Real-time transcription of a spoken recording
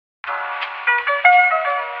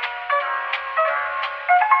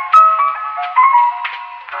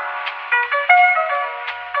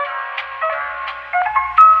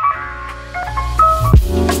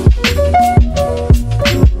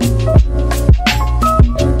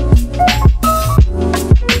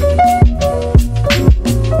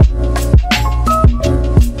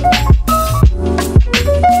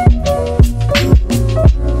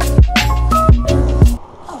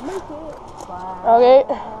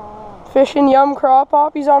Fishing yum craw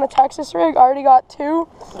poppies on a Texas rig. Already got 2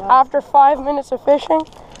 after 5 minutes of fishing.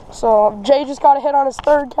 So Jay just got a hit on his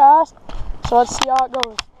 3rd cast. So let's see how it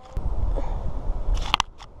goes.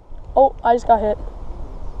 Oh, I just got hit.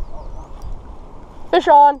 Fish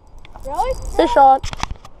on. Really? Fish on.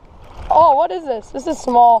 Oh, what is this? This is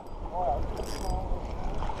small.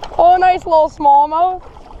 Oh, nice little smallmouth.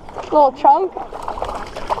 Little chunk.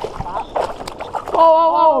 Whoa,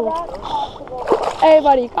 whoa, whoa. Hey,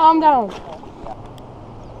 buddy, calm down.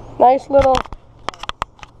 Nice little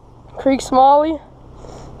creek smallie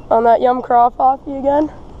on that yum craw poppy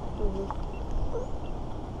again.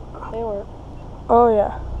 They work. Oh,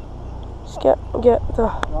 yeah. Just got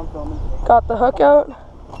the hook out.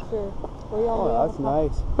 Sure. Oh, that's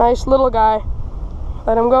nice. Nice little guy.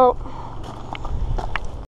 Let him go.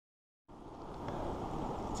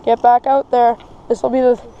 Let's get back out there. This will be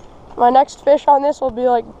my next fish on this will be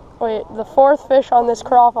the 4th fish on this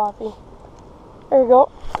craw poppy. There you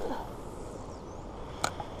go.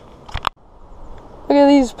 Look at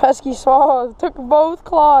these pesky smallmouths. Took both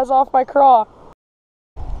claws off my craw.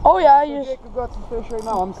 Oh yeah, you Jacob got some fish right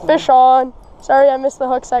now. fish on. Sorry I missed the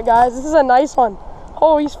hook set, guys. This is a nice one.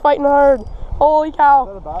 Oh, he's fighting hard. Holy cow.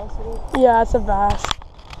 Is that a bass? Yeah, it's a bass.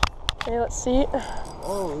 Okay, let's see.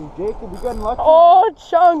 Oh, Jacob, you got lucky. Oh,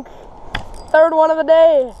 chunk. 3rd one of the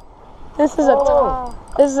day. This is a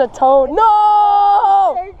toad.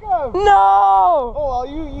 No! Jacob! No! Oh,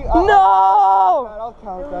 No! I'll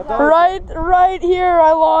count that. Right here,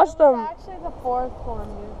 I lost him. It's actually the 4th one,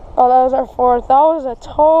 dude. Oh, that was our 4th. That was a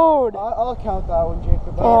toad. I'll count that one,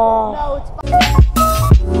 Jacob. Oh. No, it's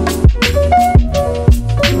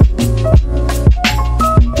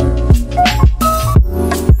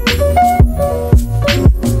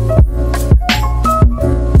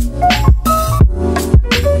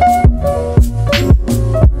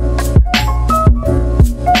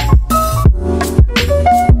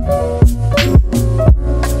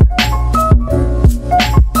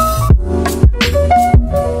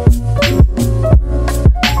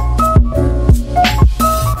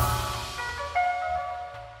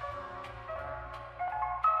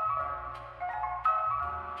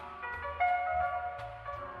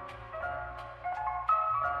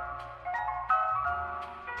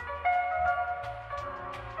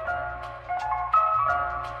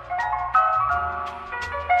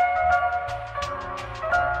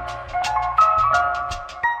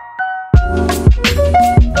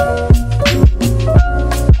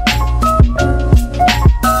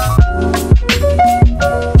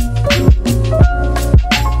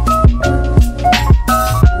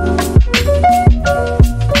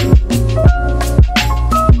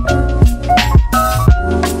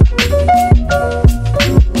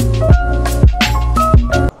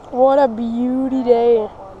What a beauty day.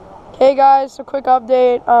 Okay guys, so quick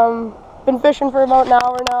update. Been fishing for about an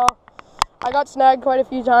hour now. I got snagged quite a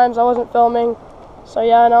few times. I wasn't filming. So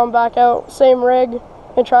yeah, now I'm back out. Same rig.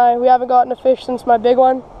 We haven't gotten a fish since my big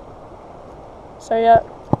one. So yeah.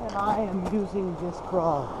 And I am using this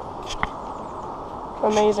craw.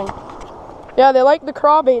 Amazing. Yeah, they like the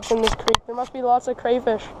craw baits in this creek. There must be lots of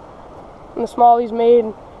crayfish. And the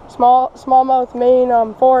smallmouth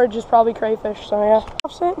main forage is probably crayfish, so yeah.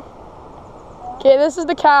 Okay, this is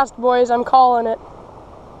the cast, boys. I'm calling it.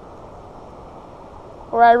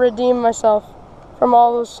 Where I redeem myself from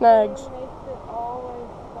all those snags.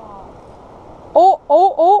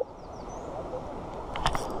 Oh!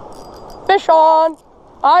 Fish on!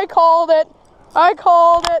 I called it!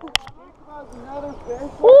 Another fish.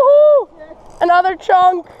 Woohoo! Another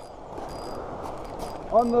chunk!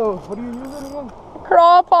 On the, what are you using again?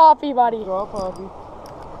 Craw poppy, buddy. Craw poppy.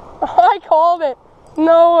 I called it.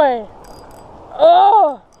 No way.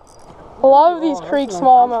 Oh, love these creek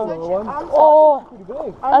smallmouth. Oh,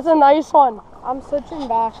 that's a nice one. I'm switching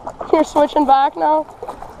back. You're switching back now?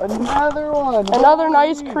 Another one. Another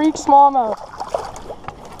nice creek smallmouth.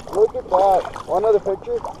 Look at that. Want another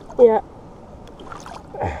picture? Yeah.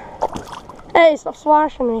 Hey, stop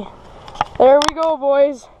slashing me. There we go,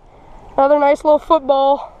 boys. Another nice little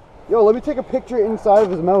football. Yo, let me take a picture inside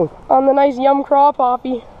of his mouth. On the nice yum craw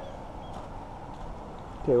poppy.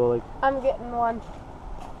 Okay, well, I'm getting one.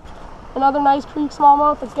 Another nice creek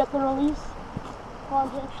smallmouth. Let's get the release. Come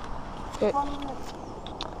on, Jake.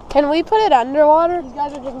 Can we put it underwater? These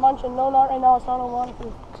guys are just munching. No, not right now. It's not on water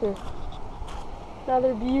food. Okay.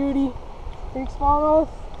 Another beauty. Creek smallmouth.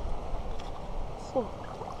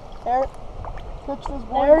 There. Catch this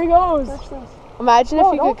boy. There he goes. Catch this. Imagine if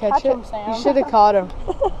you don't could catch it. him, Sam. You should have caught him.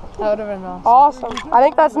 That would have been awesome. Awesome. I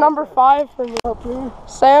think that's number 5 for me.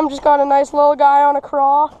 Sam just got a nice little guy on a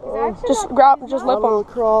craw. Just lip him.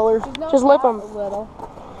 crawler. Just lip him.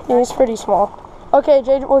 He's pretty small. Okay,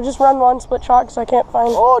 Jay, we'll just run one split shot because I can't find.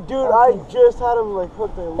 Oh, dude, I just had him like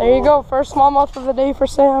hooked. There you go, first smallmouth of the day for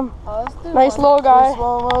Sam. Let's do Nice one. little guy.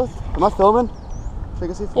 Smallmouth. Am I filming? Take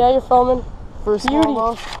a seat. Yeah, you're filming. First Beauty.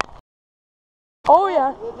 smallmouth. Oh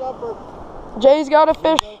yeah. Good job, Bert. Jay's got a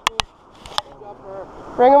fish.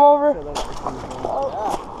 Bring him over.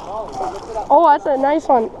 Oh, that's a nice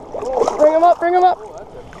one. Bring him up, bring him up.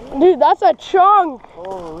 Dude, that's a chunk.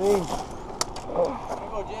 Holy.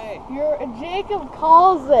 Jacob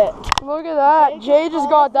calls it. Look at that. Jay just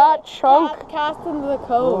got that chunk. Cast into the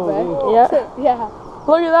cove, eh? Yeah. Yeah.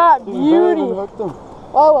 Look at that. Dude, barely even Beauty. hooked him.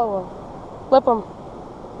 Whoa. Flip him.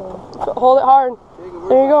 Hold it hard.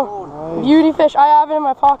 There you go. Beauty fish. I have it in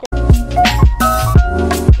my pocket.